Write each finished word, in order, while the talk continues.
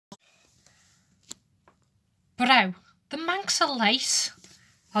Bro, the Manx are late.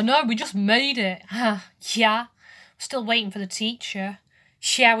 I know, we just made it. Yeah, we're still waiting for the teacher.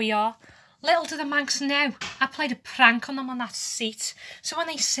 Here we are. Little do the Manx know, I played a prank on them on that seat. So when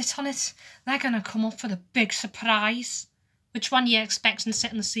they sit on it, they're going to come up for the big surprise. Which one are you expecting to sit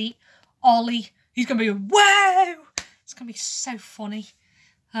in the seat? Ollie. He's going to be, whoa! It's going to be so funny.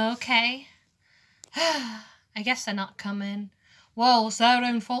 Okay. I guess they're not coming. Well, it's their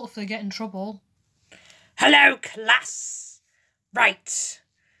own fault if they get in trouble. Hello, class. Right.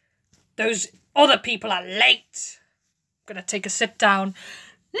 Those other people are late. I'm going to take a sit down.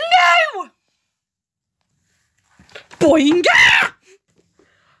 No! Boing!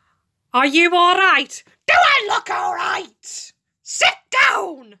 Are you all right? Do I look all right? Sit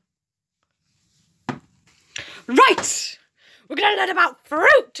down! Right. We're going to learn about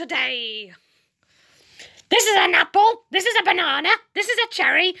fruit today. This is an apple. This is a banana. This is a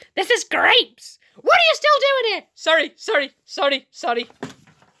cherry. This is grapes. What are you still doing here? Sorry.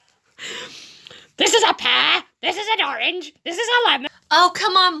 This is a pear. This is an orange. This is a lemon. Oh,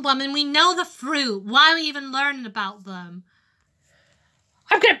 come on, woman. We know the fruit. Why are we even learning about them?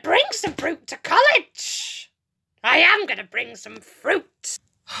 I'm going to bring some fruit to college. I am going to bring some fruit.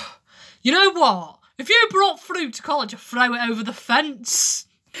 You know what? If you brought fruit to college, I'd throw it over the fence.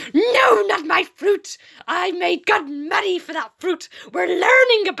 No, not my fruit. I made good money for that fruit. We're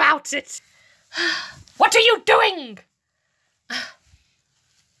learning about it. What are you doing?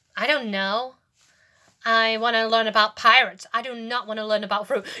 I don't know. I want to learn about pirates. I do not want to learn about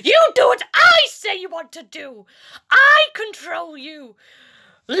fruit. You do what I say you want to do. I control you.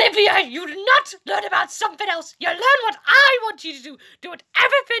 Livia, you do not learn about something else. You learn what I want you to do. Do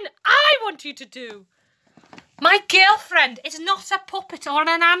everything I want you to do. My girlfriend is not a puppet or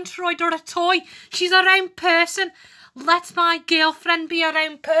an android or a toy. She's her own person. Let my girlfriend be her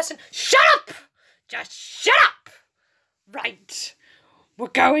own person. Shut up! Just shut up! Right. We're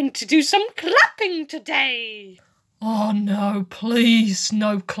going to do some clapping today. Oh no, please,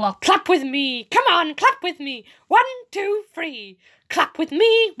 no clap. Clap with me. Come on, clap with me. 1, 2, 3. Clap with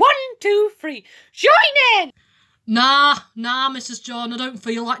me. 1, 2, 3. Join in! Nah, Mrs. John, I don't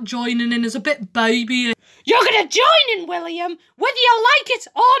feel like joining in. It's a bit baby. You're going to join in, William, whether you like it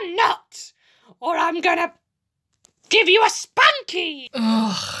or not. Or I'm going to give you a spanky.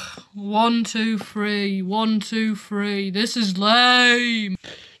 Ugh, 1, 2, 3, 1, 2, 3. This is lame.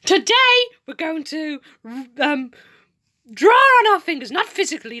 Today, we're going to draw on our fingers, not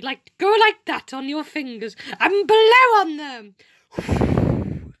physically, like go like that on your fingers and blow on them.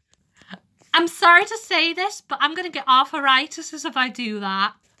 I'm sorry to say this, but I'm going to get arthritis if I do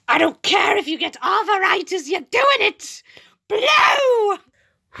that. I don't care if you get arthritis, you're doing it. Blow!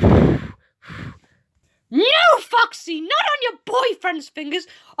 No, Foxy, not on your boyfriend's fingers,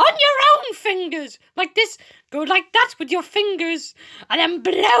 on your own fingers. Like this, go like that with your fingers and then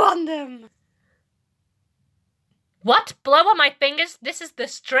blow on them. What? Blow on my fingers? This is the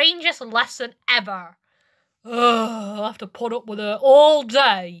strangest lesson ever. I'll have to put up with her all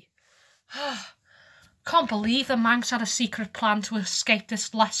day. Can't believe the Manx had a secret plan to escape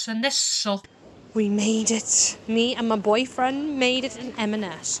this lesson. This sucks. We made it. Me and my boyfriend made it in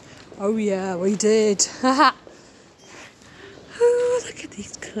M&S. Oh yeah, we did. Oh, look at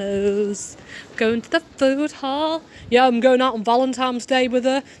these clothes. Going to the food hall. Yeah, I'm going out on Valentine's Day with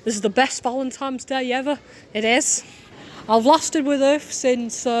her. This is the best Valentine's Day ever. It is. I've lasted with her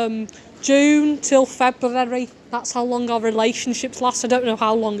since June till February. That's how long our relationships last. I don't know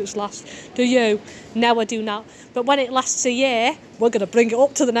how long it's last. Do you? No, I do not. But when it lasts a year, we're going to bring it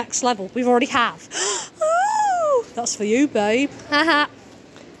up to the next level. We've already have. Ooh, that's for you, babe. Haha.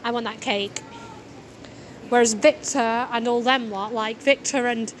 I want that cake. Whereas Victor and all them lot, like Victor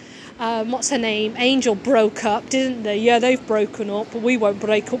and what's her name? Angel broke up, didn't they? Yeah, they've broken up, but we won't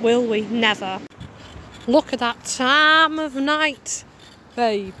break up, will we? Never. Look at that time of night.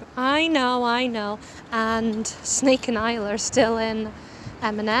 Babe, I know. And Snake and Isla are still in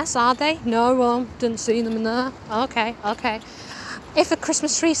M&S, are they? No, well, didn't see them in there. Okay. If a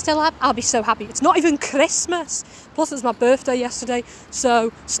Christmas tree's still up, I'll be so happy. It's not even Christmas. Plus, it was my birthday yesterday,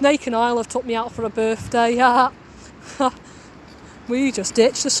 so Snake and Isla have took me out for a birthday. We just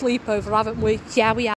ditched the sleepover, haven't we? Yeah, we have.